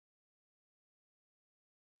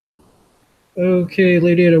Okay,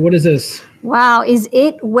 Lady Ada, what is this? Wow, is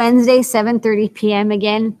it Wednesday, 7:30 p.m.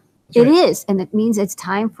 again? It is, and it means it's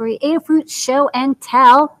time for the Adafruit Show and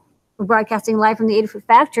Tell. We're broadcasting live from the Adafruit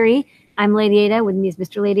Factory. I'm Lady Ada, with me is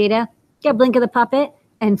Mr. Lady Ada, got Blink of the Puppet,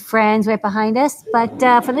 and friends right behind us. But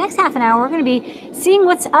for the next half an hour, we're going to be seeing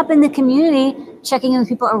what's up in the community, checking in with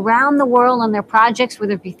people around the world on their projects,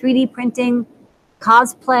 whether it be 3D printing,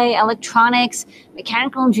 cosplay, electronics,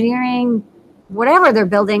 mechanical engineering, whatever they're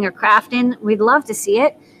building or crafting. We'd love to see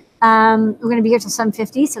it. We're going to be here till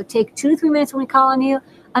 7:50, so take 2 to 3 minutes when we call on you.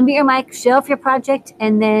 Unmute your mic, show off your project,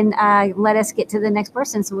 and then let us get to the next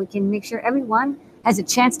person so we can make sure everyone has a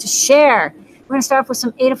chance to share. We're going to start off with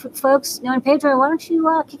some Adafruit folks. Noah and Pedro, why don't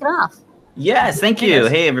you kick it off? Yes, thank you.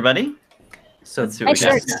 Hey, everybody. So let's see what Nice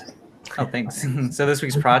we got. Oh, thanks. So this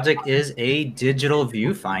week's project is a digital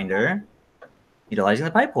viewfinder utilizing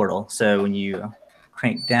the PyPortal. So when you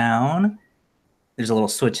crank down, there's a little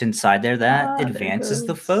switch inside there that advances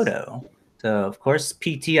the photo. So, of course,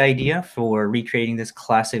 PT idea for recreating this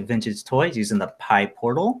classic vintage toy is using the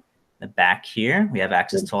PyPortal. The back here, we have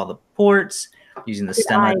access to all the ports using the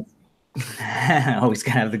stemma. Always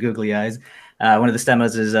gotta have the googly eyes. One of the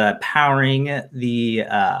stemmos is powering the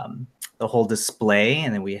whole display,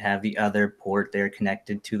 and then we have the other port there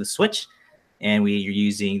connected to the switch, and we are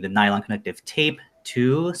using the nylon connective tape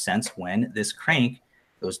to sense when this crank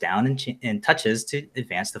goes down and touches to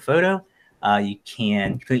advance the photo. You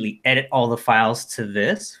can completely edit all the files to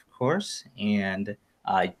this, of course, and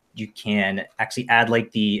you can actually add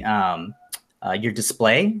like the your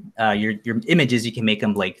display, your images. You can make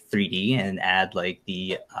them like 3D and add like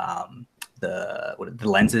the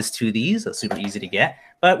lenses to these. That's super easy to get.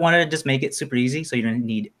 But wanted to just make it super easy, so you don't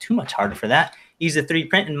need too much hardware for that. Use the 3D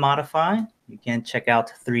print and modify. You can check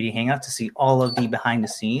out 3D Hangout to see all of the behind the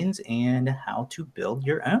scenes and how to build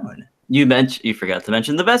your own. You forgot to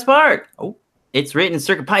mention the best part. Oh, it's written in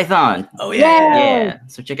CircuitPython. Oh yeah. Yeah.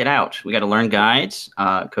 So check it out. We got to learn guides,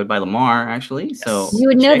 code by Lamar actually. Yes. So you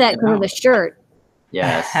would know that because of the shirt.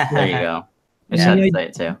 Yes, there you go. I Yeah. should say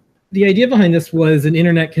it too. The idea behind this was an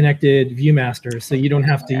internet-connected ViewMaster, so you don't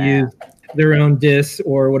have to use their own discs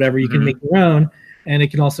or whatever. You can make your own, and it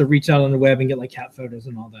can also reach out on the web and get like cat photos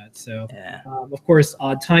and all that. So, of course,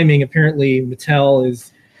 odd timing. Apparently, Mattel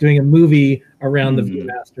is doing a movie around the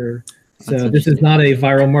ViewMaster. So this is not a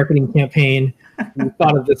viral marketing campaign. We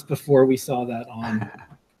thought of this before we saw that on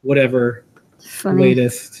whatever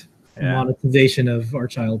latest monetization of our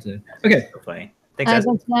childhood. Okay. So funny. Thanks,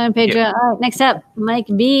 Pedro. All right, next up, Mike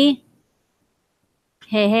B.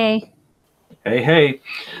 Hey.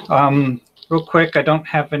 Real quick, I don't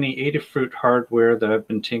have any Adafruit hardware that I've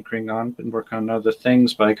been tinkering on. Been working on other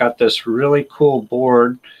things, but I got this really cool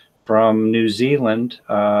board from New Zealand.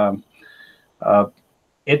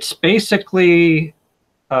 It's basically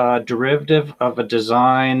a derivative of a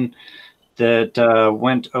design that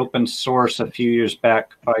went open source a few years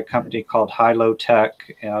back by a company called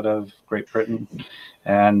Hilo-Tech out of Great Britain.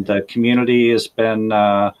 And the community has been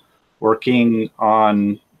working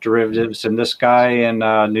on derivatives. And this guy in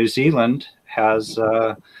New Zealand has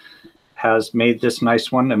made this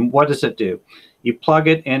nice one. And what does it do? You plug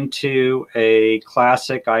it into a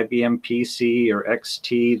classic IBM PC or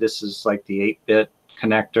XT. This is like the 8-bit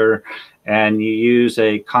connector. And you use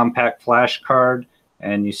a compact flash card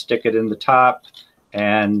and you stick it in the top,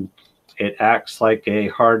 and it acts like a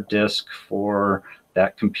hard disk for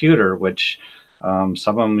that computer, which some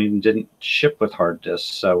of them even didn't ship with hard disks.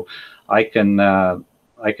 So I can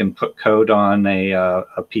put code on a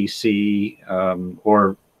PC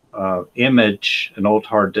or image an old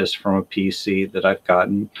hard disk from a PC that I've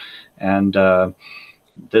gotten, and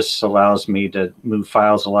this allows me to move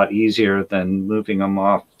files a lot easier than moving them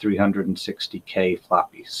off 360K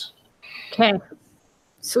floppies. Okay.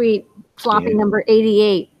 Sweet. Floppy number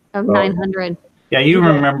 88 of 900. Yeah, you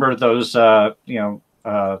remember those,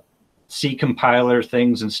 C compiler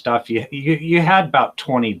things and stuff. You had about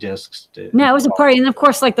 20 disks. No, it was a party, and of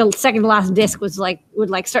course, like the second to last disc was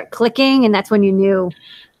would start clicking, and that's when you knew.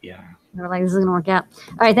 Yeah. They were like, this is gonna work out.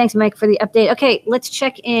 All right, thanks, Mike, for the update. Okay, let's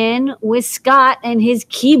check in with Scott and his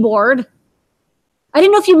keyboard. I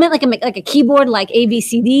didn't know if you meant like a keyboard like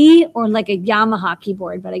ABCD or like a Yamaha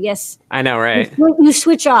keyboard, but I guess I know, right? You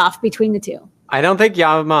switch off between the two. I don't think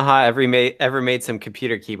Yamaha ever made some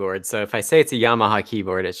computer keyboards. So if I say it's a Yamaha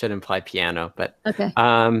keyboard, it should imply piano. But okay.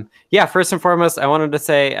 Yeah, first and foremost, I wanted to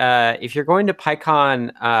say if you're going to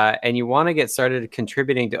PyCon and you want to get started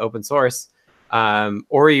contributing to open source,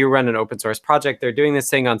 or you run an open source project, they're doing this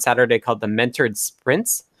thing on Saturday called the Mentored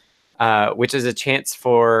Sprints, which is a chance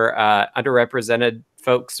for underrepresented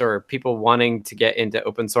folks or people wanting to get into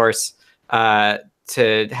open source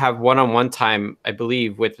to have one-on-one time, I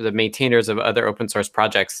believe, with the maintainers of other open source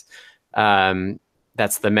projects.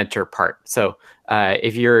 That's the mentor part. So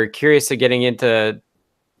if you're curious to getting into,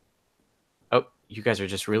 oh, you guys are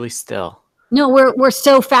just really still. No, we're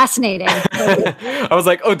so fascinating. I was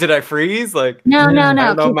like, oh, did I freeze? Like, No. I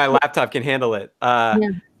don't know if my laptop can handle it.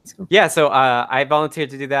 Cool. Yeah, so I volunteered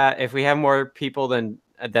to do that. If we have more people than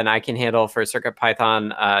I can handle for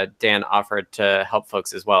CircuitPython, Dan offered to help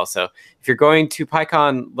folks as well. So if you're going to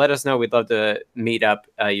PyCon, let us know. We'd love to meet up.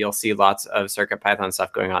 You'll see lots of CircuitPython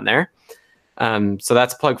stuff going on there. So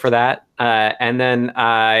that's a plug for that. And then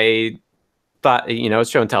I thought, it's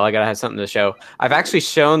show and tell. I got to have something to show. I've actually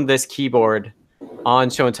shown this keyboard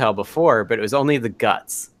on show and tell before, but it was only the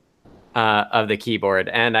guts of the keyboard.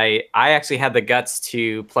 And I actually had the guts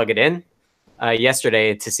to plug it in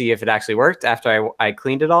yesterday to see if it actually worked after I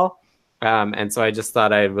cleaned it all. And so I just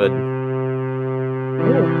thought I would.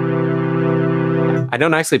 I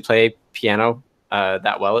don't actually play piano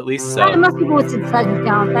that well, at least. So. Most people with synthesizers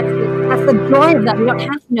don't. That's the joy of that. We don't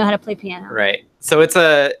have to know how to play piano. Right. So it's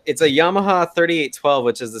a Yamaha 3812,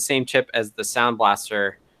 which is the same chip as the Sound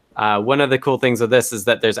Blaster. One of the cool things of this is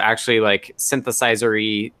that there's actually like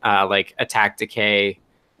synthesizer-y, like attack, decay,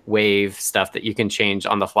 wave stuff that you can change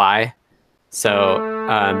on the fly.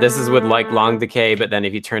 So this is with like long decay, but then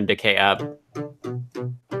if you turn decay up,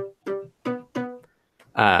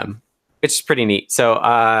 it's pretty neat. So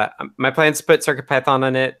my plan is to put CircuitPython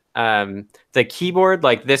on it. The keyboard,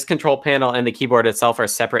 like this control panel and the keyboard itself are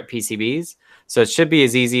separate PCBs. So it should be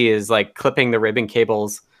as easy as like clipping the ribbon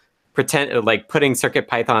cables, like putting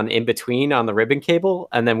CircuitPython in between on the ribbon cable.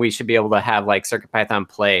 And then we should be able to have like CircuitPython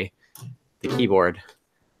play the keyboard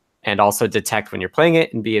and also detect when you're playing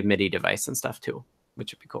it and be a MIDI device and stuff too,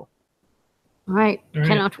 which would be cool. All right.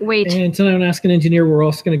 Cannot wait. And tonight on Ask an Engineer, we're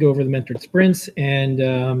also going to go over the mentored sprints. And,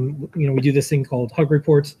 we do this thing called Hug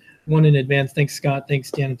Reports, one in advance. Thanks, Scott.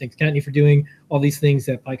 Thanks, Dan. And thanks, Kattni, for doing all these things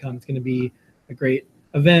at PyCon. It's going to be a great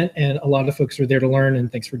event. And a lot of folks are there to learn.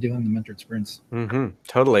 And thanks for doing the mentored sprints. Mm-hmm.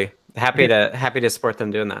 Totally. Happy to support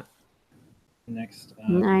them doing that. Next.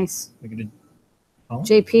 Nice. We go to Colin?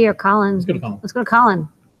 JP or Colin? Let's go to Colin. Let's go to Colin.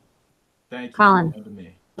 Thank you. Colin. To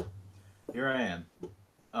me. Here I am.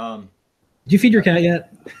 Did you feed your cat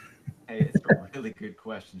yet? Hey, it's a really good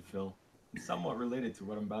question, Phil. It's somewhat related to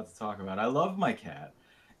what I'm about to talk about. I love my cat,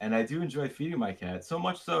 and I do enjoy feeding my cat, so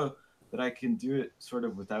much so that I can do it sort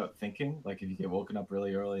of without thinking. Like if you get woken up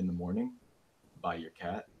really early in the morning by your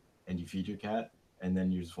cat, and you feed your cat, and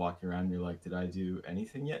then you're just walking around and you're like, did I do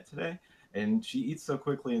anything yet today? And she eats so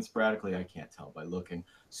quickly and sporadically, I can't tell by looking.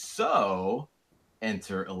 So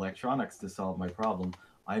enter electronics to solve my problem.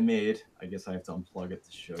 I guess I have to unplug it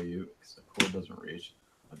to show you because the cord doesn't reach,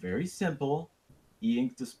 a very simple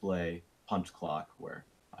e-ink display punch clock where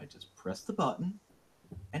I just press the button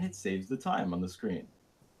and it saves the time on the screen.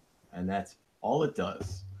 And that's all it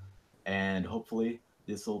does. And hopefully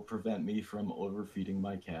this will prevent me from overfeeding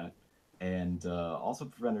my cat and also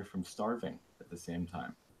prevent her from starving at the same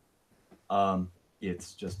time.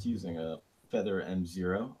 It's just using a Feather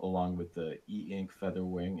M0 along with the e-ink Feather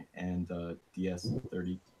Wing and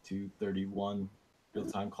DS3231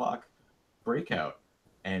 real-time clock breakout.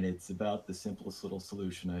 And it's about the simplest little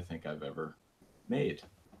solution I think I've ever made.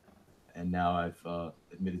 And now I've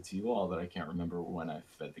admitted to you all that I can't remember when I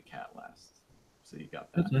fed the cat last. So you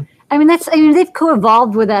got that. They've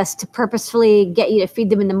co-evolved with us to purposefully get you to feed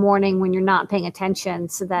them in the morning when you're not paying attention,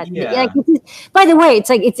 so that. Yeah. By the way, it's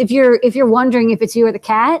if you're wondering if it's you or the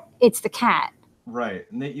cat, it's the cat. Right,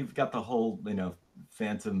 and then you've got the whole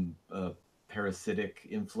phantom parasitic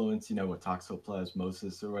influence, with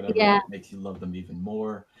toxoplasmosis or whatever. Yeah. That makes you love them even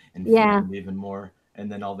more and feed Yeah. them even more.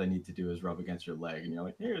 And then all they need to do is rub against your leg, and you're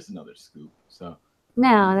like, here's another scoop. So.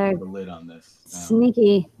 No, they're the lid on this.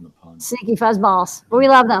 sneaky fuzzballs, but we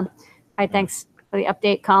love them. All right, thanks for the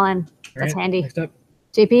update, Colin. That's handy. Next up.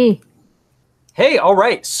 JP. Hey, all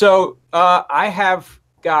right. So I have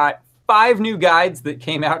got 5 new guides that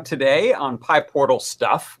came out today on PyPortal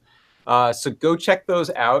stuff. So go check those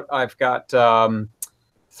out. I've got 3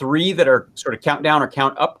 that are sort of countdown or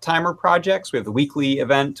count up timer projects. We have the weekly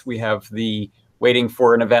event. We have the waiting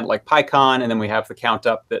for an event like PyCon, and then we have the count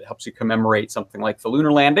up that helps you commemorate something like the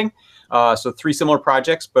lunar landing. So 3 similar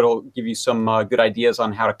projects, but it'll give you some good ideas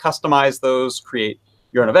on how to customize those, create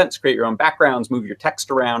your own events, create your own backgrounds, move your text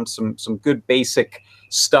around, some good basic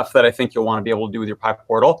stuff that I think you'll want to be able to do with your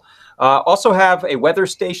PyPortal. Also have a weather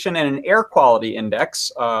station and an air quality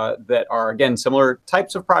index that are, again, similar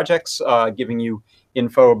types of projects, giving you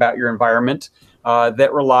info about your environment.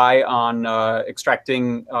 That rely on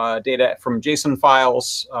extracting data from JSON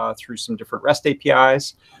files through some different REST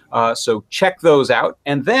APIs. So check those out.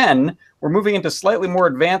 And then we're moving into slightly more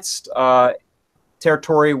advanced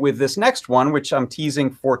territory with this next one, which I'm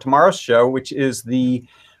teasing for tomorrow's show, which is the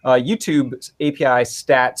YouTube API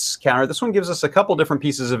stats counter. This one gives us a couple different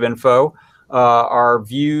pieces of info, our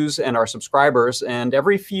views and our subscribers. And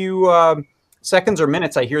every few seconds or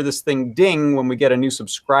minutes, I hear this thing ding when we get a new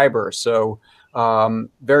subscriber. So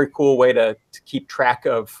very cool way to keep track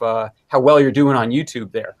of how well you're doing on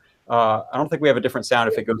YouTube there. I don't think we have a different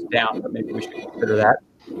sound if it goes down, but maybe we should consider that.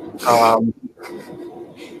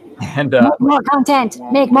 Make more content.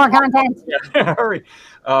 Make more content. Yeah, hurry.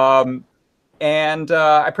 And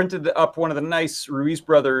I printed up one of the nice Ruiz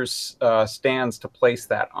Brothers stands to place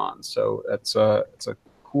that on. So it's a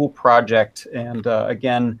cool project, and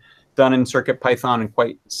again, done in CircuitPython and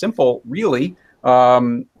quite simple, really,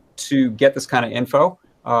 to get this kind of info.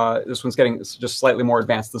 This one's getting just slightly more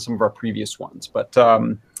advanced than some of our previous ones, but.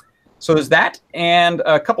 So there's that, and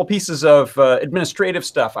a couple pieces of administrative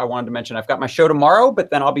stuff I wanted to mention. I've got my show tomorrow, but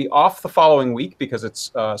then I'll be off the following week because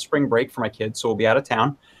it's spring break for my kids, so we'll be out of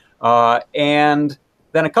town. And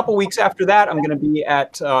then a couple weeks after that, I'm going to be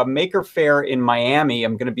at Maker Faire in Miami.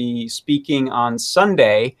 I'm going to be speaking on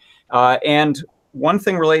Sunday. And one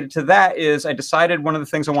thing related to that is I decided one of the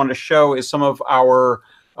things I wanted to show is some of our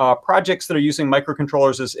projects that are using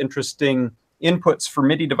microcontrollers as interesting inputs for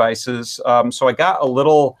MIDI devices. So I got a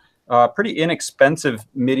little pretty inexpensive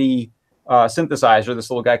MIDI synthesizer, this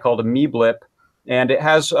little guy called a MeeBlip, and it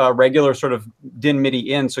has a regular sort of DIN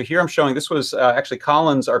MIDI in. So here I'm showing, this was actually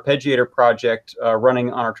Colin's arpeggiator project running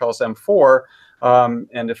on our Trellis M4.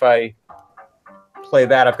 And if I play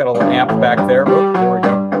that, I've got a little amp back there. Whoop, there we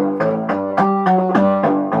go.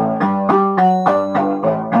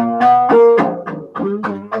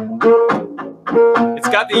 It's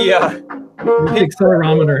got the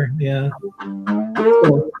accelerometer, yeah.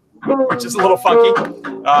 Cool. Which is a little funky.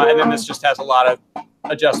 And then this just has a lot of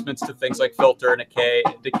adjustments to things like filter and decay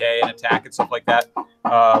and attack and stuff like that,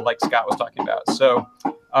 like Scott was talking about. So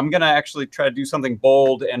I'm going to actually try to do something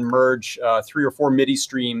bold and merge 3 or 4 MIDI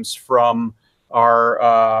streams from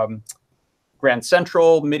our Grand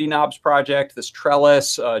Central MIDI knobs project, this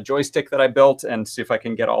Trellis joystick that I built, and see if I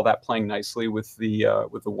can get all that playing nicely with the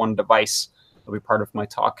one device that'll be part of my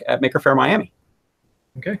talk at Maker Faire Miami.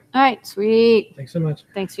 Okay. All right, sweet. Thanks so much.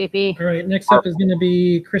 Thanks, VP. All right, next up is going to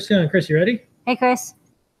be Chris Young. Chris, you ready? Hey, Chris.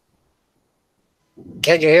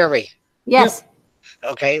 Can you hear me? Yes.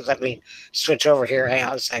 Yep. Okay, let me switch over here. Hang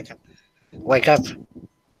on a second. Wake up.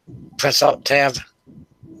 Press Alt Tab.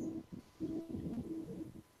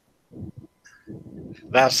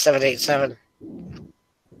 Mouse 787.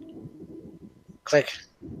 Click.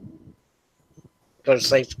 Go to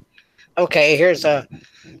sleep. Okay, here's a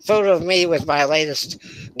photo of me with my latest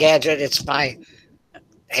gadget. It's my,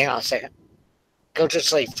 hang on a second. Go to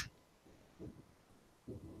sleep.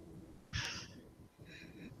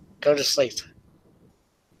 Go to sleep.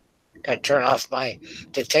 Gotta turn off my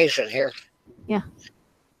dictation here. Yeah.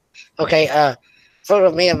 Okay, photo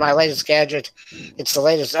of me and my latest gadget. It's the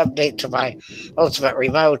latest update to my Ultimate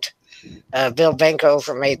Remote. Bill Benko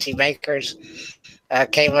from AT Makers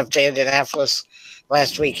came up to Indianapolis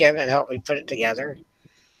last weekend and helped me put it together.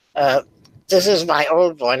 This is my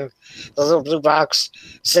old one, the little blue box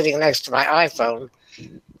sitting next to my iPhone.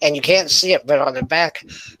 And you can't see it, but on the back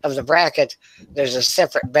of the bracket, there's a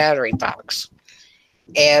separate battery box.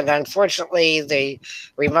 And unfortunately, the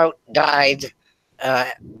remote died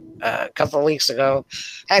a couple of weeks ago,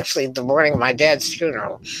 actually the morning of my dad's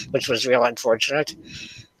funeral, which was real unfortunate.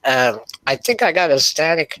 I think I got a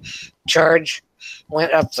static charge,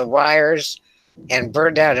 went up the wires, and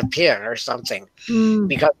burned out a pin or something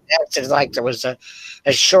because it acted like there was a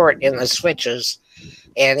short in the switches.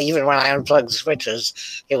 And even when I unplugged the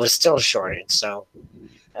switches, it was still shorted. So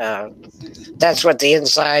that's what the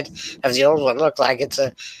inside of the old one looked like. It's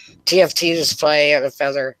a TFT display and a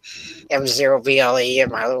Feather M0 BLE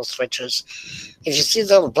and my little switches. If you see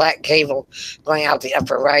the little black cable going out the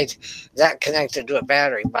upper right, that connected to a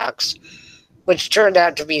battery box, which turned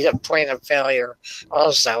out to be a point of failure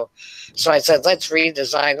also. So I said, let's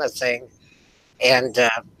redesign the thing and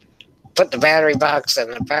put the battery box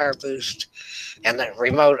and the power boost and the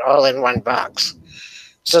remote all in one box.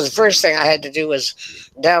 So the first thing I had to do was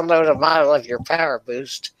download a model of your power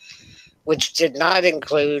boost, which did not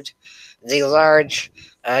include the large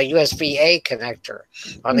USB-A connector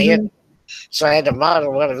on the end. So I had to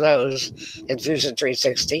model one of those in Fusion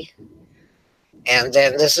 360. And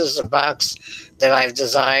then this is the box that I've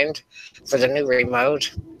designed for the new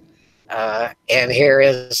remote. And here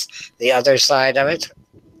is the other side of it.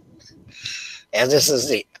 And this is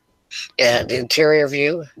the interior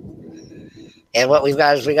view. And what we've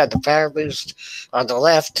got is we got the power boost on the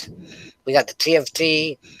left, we got the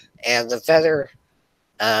TFT and the feather.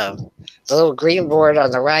 The little green board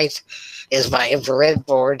on the right is my infrared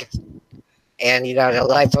board, and you got a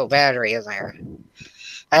LiPo battery in there.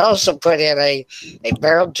 I also put in a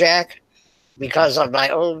barrel jack because on my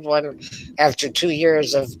old one, after 2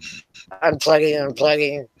 years of unplugging and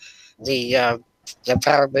plugging the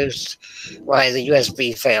power boost, why the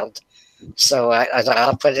USB failed. So I thought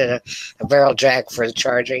I'll put in a barrel jack for the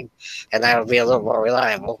charging, and that'll be a little more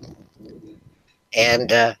reliable.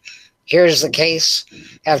 And here's the case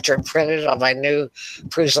after it printed on my new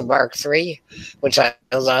Prusa Mark III, which I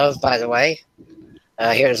love, by the way.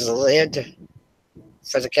 Here's the lid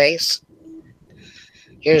for the case.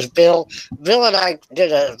 Here's Bill. Bill and I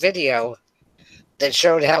did a video that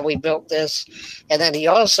showed how we built this. And then he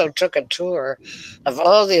also took a tour of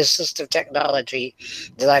all the assistive technology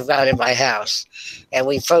that I've got in my house. And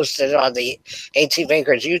we posted it on the AT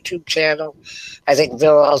Makers YouTube channel. I think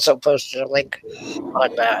Bill also posted a link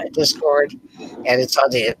on Discord, and it's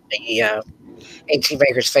on the AT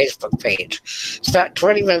Makers Facebook page. It's about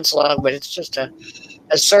 20 minutes long, but it's just a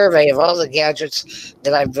survey of all the gadgets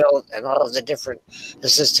that I built and all of the different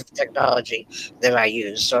assistive technology that I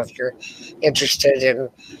use. So if you're interested in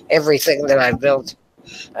everything that I built,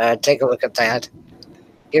 take a look at that.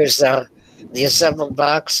 Here's the assembled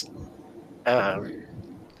box.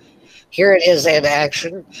 Here it is in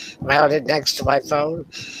action, mounted next to my phone.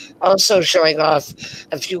 Also showing off,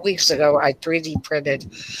 a few weeks ago, I 3D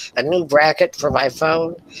printed a new bracket for my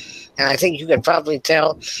phone. And I think you can probably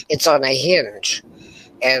tell it's on a hinge.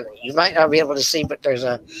 And you might not be able to see, but there's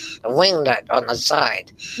a wing nut on the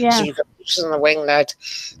side. Yeah. So you can loosen the wing nut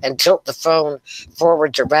and tilt the phone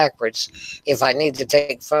forwards or backwards if I need to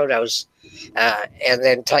take photos, and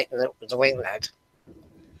then tighten the wing nut.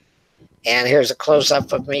 And here's a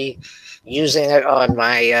close-up of me using it on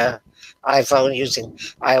my iPhone using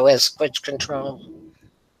iOS switch control.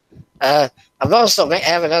 I'm also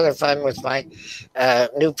having other fun with my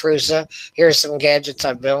new Prusa. Here's some gadgets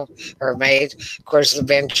I built or made. Of course, the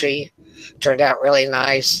Benchy turned out really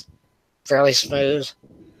nice, fairly smooth.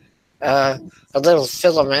 A little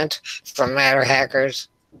filament from Matter Hackers,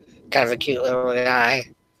 kind of a cute little guy.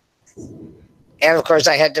 And of course,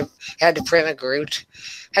 I had to print a Groot.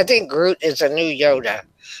 I think Groot is a new Yoda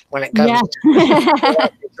when it comes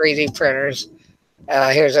to 3D printers.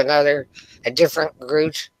 Here's a different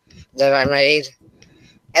Groot that I made.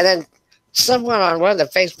 And then someone on one of the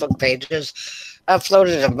Facebook pages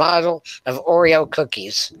uploaded a model of Oreo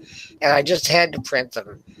cookies, and I just had to print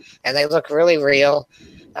them, and they look really real.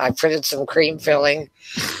 I printed some cream filling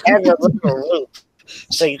and a little loop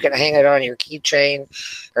so you can hang it on your keychain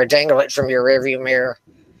or dangle it from your rearview mirror,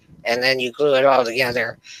 and then you glue it all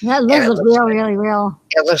together. That looks really real.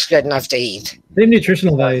 It looks good enough to eat. They have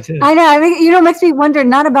nutritional value too. I know. I mean, it makes me wonder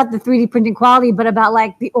not about the 3D printing quality, but about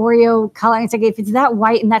like the Oreo coloring. It's like if it's that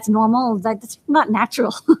white and that's normal, that's not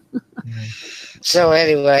natural. So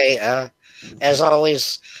anyway, as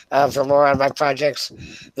always, for more on my projects,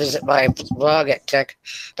 visit my blog at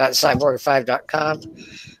tech.cyborg5.com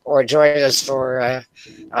or join us for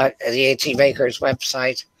the AT Makers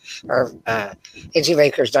website or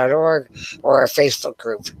atmakers.org or our Facebook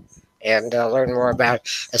group, and learn more about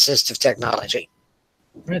assistive technology.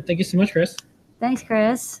 All right. Thank you so much, Chris. Thanks,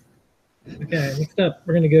 Chris. Okay. Next up,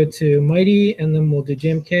 we're going to go to Mighty, and then we'll do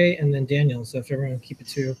JMK, and then Daniel. So if everyone keep it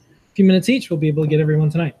to a few minutes each, we'll be able to get everyone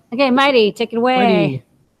tonight. Okay, Mighty, take it away.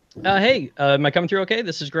 Mighty. Hey, am I coming through okay?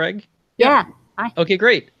 This is Greg. Yeah. Hi. Okay,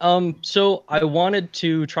 great. So I wanted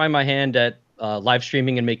to try my hand at live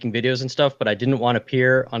streaming and making videos and stuff, but I didn't want to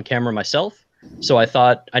appear on camera myself. So I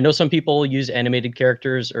thought, I know some people use animated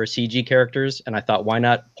characters or CG characters, and I thought, why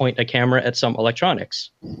not point a camera at some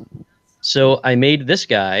electronics? So I made this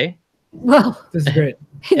guy. Whoa. This is great.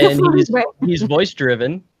 And he's voice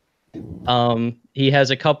driven. He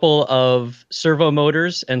has a couple of servo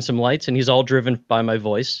motors and some lights, and he's all driven by my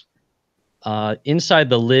voice.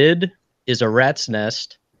 Inside the lid is a rat's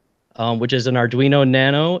nest, which is an Arduino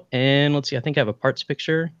Nano. And let's see, I think I have a parts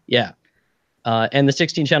picture. Yeah. And the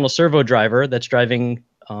 16-channel servo driver that's driving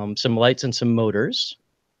some lights and some motors.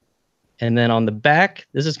 And then on the back,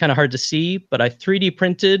 this is kind of hard to see, but I 3D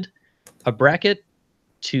printed a bracket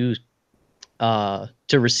to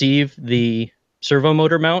receive the servo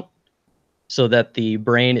motor mount so that the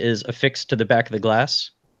brain is affixed to the back of the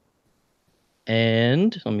glass.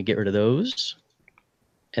 And let me get rid of those.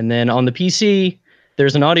 And then on the PC,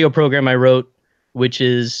 there's an audio program I wrote, which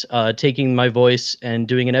is taking my voice and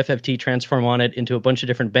doing an FFT transform on it into a bunch of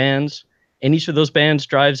different bands. And each of those bands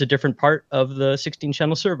drives a different part of the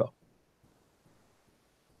 16-channel servo.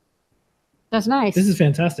 That's nice. This is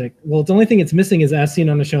fantastic. Well, the only thing it's missing is as seen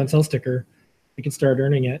on the show and tell sticker. You can start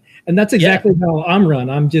earning it, and that's exactly how I'm run.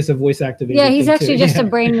 I'm just a voice activated. Yeah, he's actually just a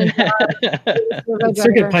brain.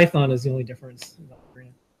 Circuit Python is the only difference.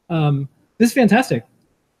 This is fantastic.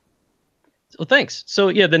 Well, thanks. So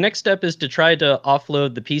yeah, the next step is to try to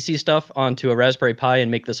offload the PC stuff onto a Raspberry Pi and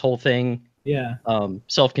make this whole thing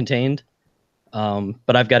self-contained.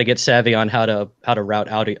 But I've got to get savvy on how to route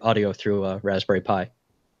audio through a Raspberry Pi.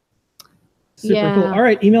 Super cool. All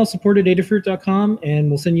right, email support@adafruit.com, and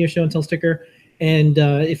we'll send you a show and tell sticker. And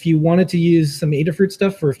if you wanted to use some Adafruit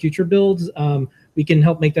stuff for future builds, we can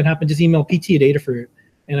help make that happen. Just email pt@adafruit.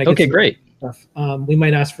 And I okay, great. Stuff. We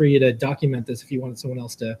might ask for you to document this if you wanted someone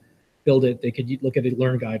else to build it. They could look at a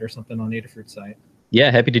Learn Guide or something on Adafruit's site. Yeah,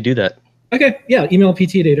 happy to do that. Okay, yeah, email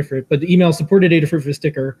pt@adafruit, but email support@adafruit for a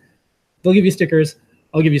sticker. They'll give you stickers.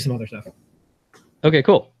 I'll give you some other stuff. Okay,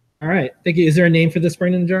 cool. All right, thank you. Is there a name for this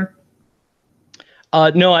brain in the jar?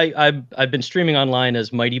 No, I've been streaming online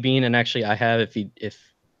as Mighty Bean, and actually I have, if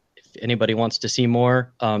anybody wants to see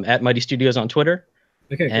more, at Mighty Studios on Twitter.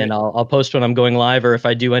 Okay, great. And I'll post when I'm going live, or if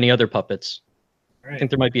I do any other puppets. Right. I think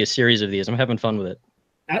there might be a series of these. I'm having fun with it.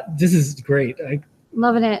 This is great.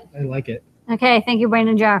 Loving it. I like it. Okay, thank you,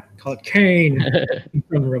 Brandon Jar. Call it Kane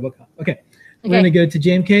from RoboCop. Okay, we're gonna go to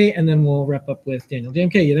JMK, and then we'll wrap up with Daniel.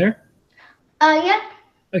 JMK, you there? Yeah.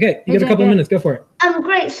 Okay, you got a couple of minutes. Go for it.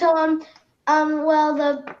 Great. So well,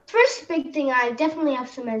 the first big thing I definitely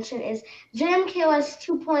have to mention is JMKOS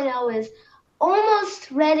 2.0 is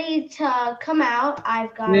almost ready to come out.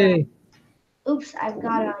 I've got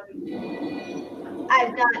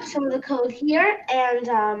I've got some of the code here,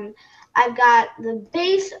 and I've got the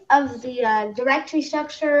base of the directory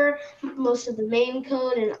structure, most of the main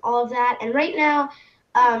code, and all of that. And right now,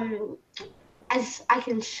 as I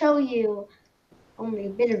can show you only a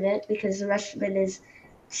bit of it because the rest of it is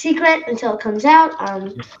secret until it comes out.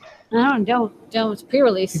 Don't. It's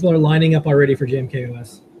pre-release. People are lining up already for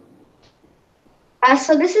JMKOS.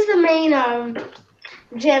 So this is the main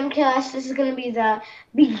JMKOS. This is going to be the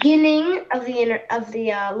beginning of the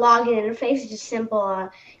login interface. It's just simple,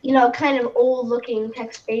 kind of old-looking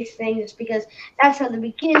text-based thing, just because that's how the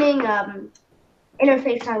beginning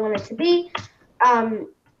interface I want it to be.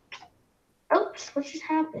 Oops, what just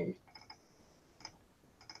happened?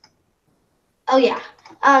 Oh yeah.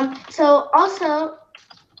 So also,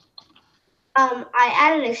 I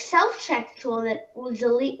added a self-check tool that will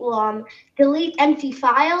delete empty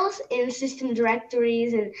files in system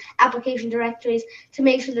directories and application directories to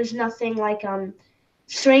make sure there's nothing like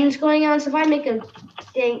strange going on. So if I make a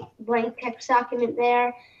blank text document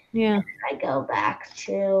there, I go back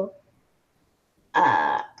to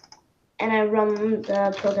and I run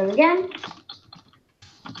the program again.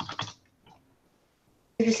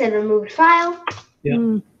 It just said removed file.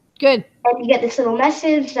 Yeah. Good. And you get this little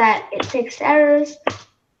message that it fixed errors.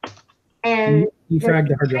 And you fragged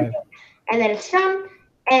the hard drive. And then it's done.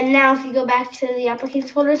 And now if you go back to the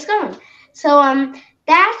applications folder, it's gone. So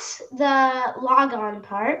that's the logon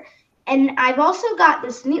part. And I've also got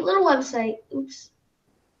this neat little website. Oops.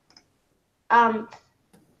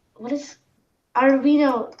 What is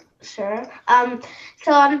Arduino? Sure. I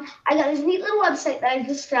got this neat little website that I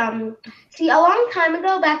just see a long time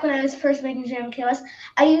ago, back when I was first making JMKOS.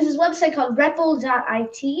 I used this website called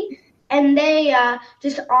repl.it, and they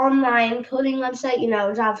just online coding website,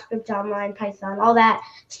 JavaScript online, Python, all that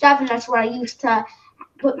stuff, and that's where I used to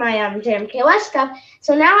put my JMKOS stuff.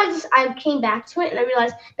 So now I came back to it, and I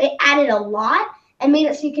realized they added a lot and made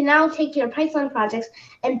it so you can now take your Python projects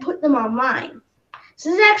and put them online. So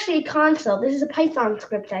this is actually a console. This is a Python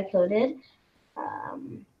script I coded.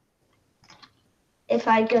 If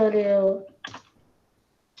I go to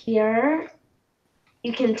here,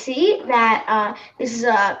 you can see that this is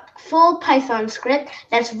a full Python script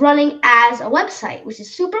that's running as a website, which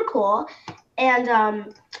is super cool.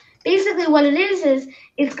 And basically what it is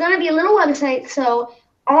it's going to be a little website. So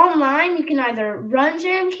online, you can either run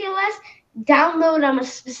JMKOS, download a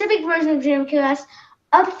specific version of JMKOS,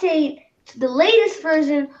 update to the latest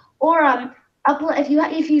version, or upload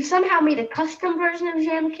if you somehow made a custom version of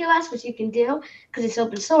JMKOS, which you can do because it's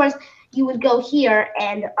open source. You would go here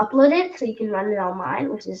and upload it so you can run it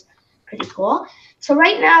online, which is pretty cool. So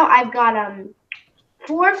right now I've got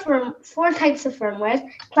four types of firmware: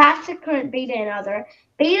 classic, current, beta, and other.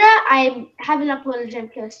 Beta, I haven't uploaded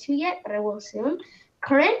JMKOS 2 yet, but I will soon.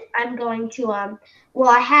 Current, I'm going to I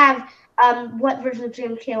have what version of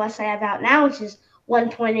JMKOS I have out now, which is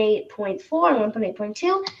 1.8.4 and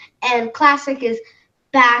 1.8.2, and classic is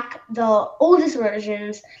back the oldest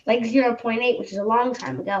versions, like 0.8, which is a long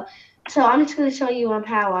time ago. So I'm just going to show you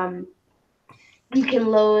how you can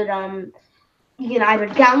load you can either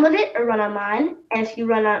download it or run online. And if you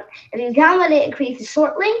download it, it creates a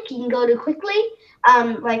short link you can go to quickly,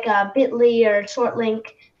 like a Bitly or short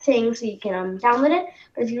link thing, so you can download it.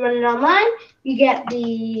 But if you run it online, you get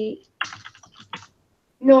the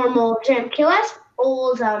normal JMKOS.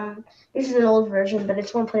 This is an old version, but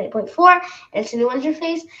it's 1.8.4, and it's a new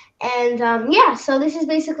interface. And yeah, so this is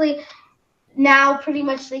basically now pretty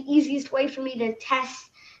much the easiest way for me to test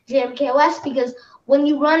JMKOS, because when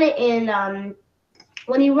you run it in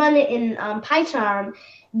PyCharm,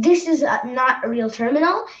 this is not a real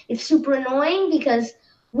terminal. It's super annoying because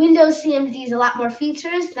Windows CMD has a lot more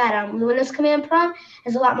features that the Windows Command Prompt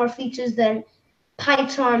has a lot more features than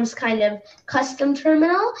PyCharm's kind of custom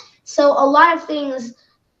terminal. So a lot of things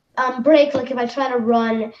break. Like if I try to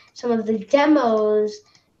run some of the demos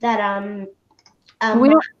that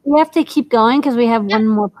we have to keep going because we have one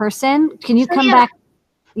more person. Can you come back?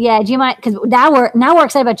 Yeah, do you mind? Because now we're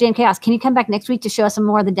excited about JMKOS. Can you come back next week to show us some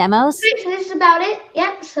more of the demos? So this is about it.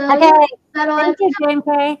 Yep. So okay. Yeah, that's all Thank you,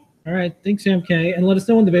 JMK. All right, thanks, JMK, and let us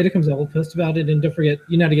know when the beta comes out. We'll post about it, and don't forget,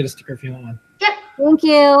 you know how to get a sticker if you want one. Yep. Thank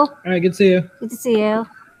you. All right, good to see you. Good to see you.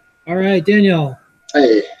 All right, Daniel.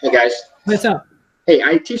 Hey guys. What's up? Hey,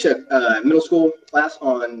 I teach a middle school class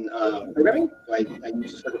on programming. So I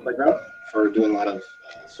use the Circuit Playground for doing a lot of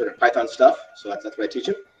sort of Python stuff. So that's what I teach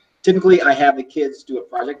them. Typically, I have the kids do a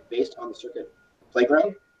project based on the Circuit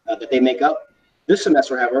Playground that they make up. This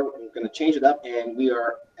semester, however, we're going to change it up, and we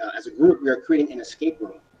are, as a group, we are creating an escape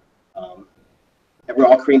room. And we're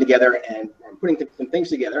all creating together, and we're putting some things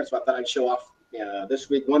together. So I thought I'd show off this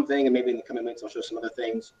week one thing, and maybe in the coming weeks I'll show some other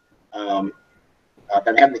things that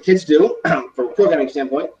I'm having the kids do from a programming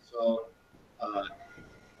standpoint. So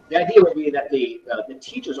the idea would be that the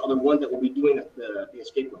teachers are the ones that will be doing the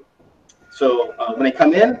escape room. So when they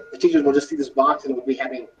come in, the teachers will just see this box, and we'll be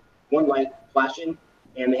having one light flashing,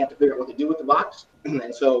 and they have to figure out what to do with the box.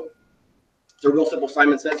 And so it's a real simple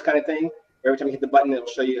Simon Says kind of thing. Every time you hit the button, it'll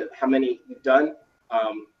show you how many you've done.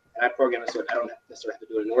 And I program it so I don't necessarily have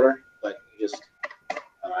to do it in order, but you just,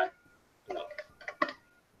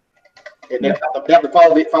 they have to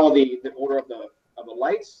follow the order of the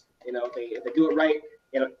lights. If they do it right,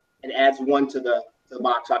 it adds one to the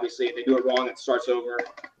box. Obviously, if they do it wrong, it starts over.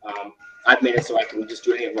 I've made it so I can just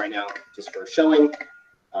do anything right now, just for showing.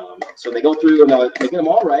 So they go through and they get them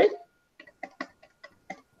all right.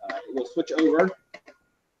 It will switch over,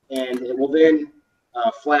 and it will then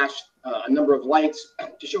flash a number of lights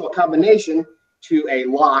to show a combination to a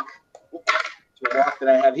lock that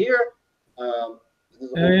I have here.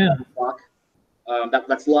 Lock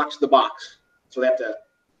that locks the box. So they have to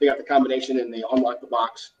figure out the combination, and they unlock the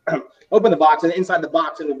box, open the box, and inside the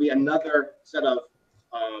box it will be another set of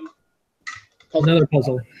another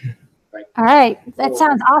puzzle. Right. All right, that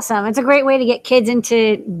sounds awesome. It's a great way to get kids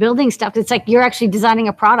into building stuff. It's like you're actually designing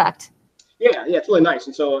a product. Yeah, it's really nice.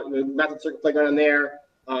 And so the Method Circuit Playground in there.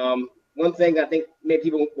 One thing that I think maybe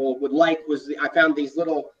people would like was I found these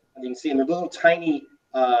little, as you can see, they're little tiny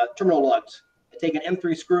terminal lugs. I take an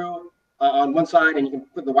M3 screw on one side, and you can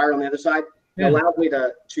put the wire on the other side. It allows me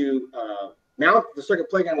to mount the Circuit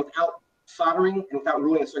Playground without soldering and without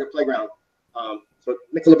ruining the Circuit Playground. So it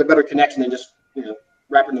makes a little bit better connection than just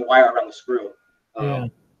wrapping the wire around the screw.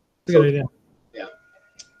 Good idea. Yeah.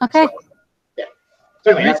 Okay.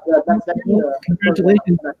 So anyway, that's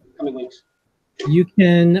congratulations. Coming weeks. You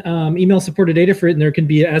can email supported data for it, and there can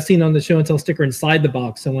be, as seen on the show and tell sticker inside the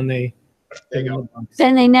box. So when they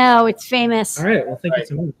then they know it's famous. All right. Well, thank you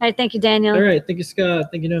so much. All right. Thank you, Daniel. All right. Thank you, Scott.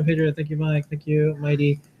 Thank you, Noam Pedro. Thank you, Mike. Thank you,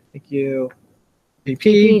 Mighty. Thank you,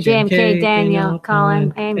 PP, JMK, Daniel,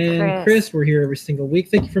 Colin, and Chris. We're here every single week.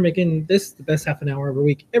 Thank you for making this the best half an hour every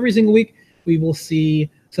week. Every single week. We will see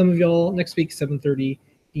some of y'all next week, 7:30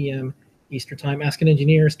 p.m. Eastern Time. Ask an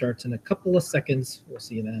Engineer starts in a couple of seconds. We'll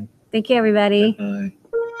see you then. Thank you, everybody. Bye.